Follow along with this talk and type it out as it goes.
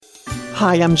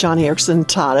Hi, I'm Johnny Erickson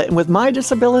Tata, and with my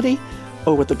disability,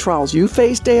 or with the trials you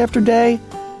face day after day,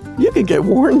 you can get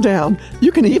worn down.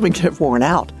 You can even get worn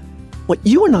out. What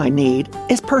you and I need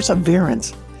is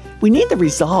perseverance. We need the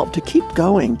resolve to keep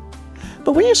going.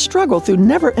 But when you struggle through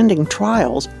never-ending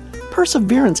trials,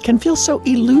 perseverance can feel so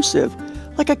elusive,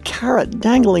 like a carrot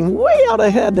dangling way out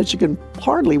ahead that you can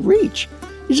hardly reach.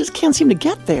 You just can't seem to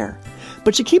get there.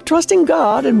 But you keep trusting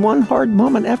God, and one hard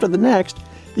moment after the next,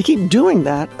 you keep doing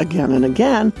that again and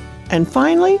again, and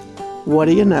finally, what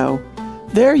do you know?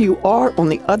 There you are on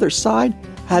the other side,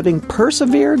 having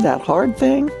persevered that hard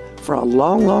thing for a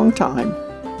long, long time.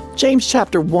 James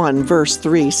chapter 1, verse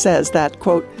 3 says that,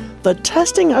 quote, "The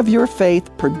testing of your faith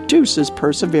produces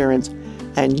perseverance,"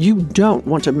 and you don't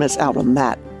want to miss out on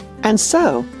that. And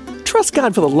so, trust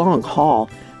God for the long haul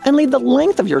and leave the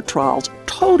length of your trials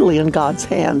totally in God's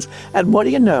hands, and what do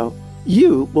you know?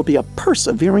 You will be a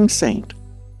persevering saint.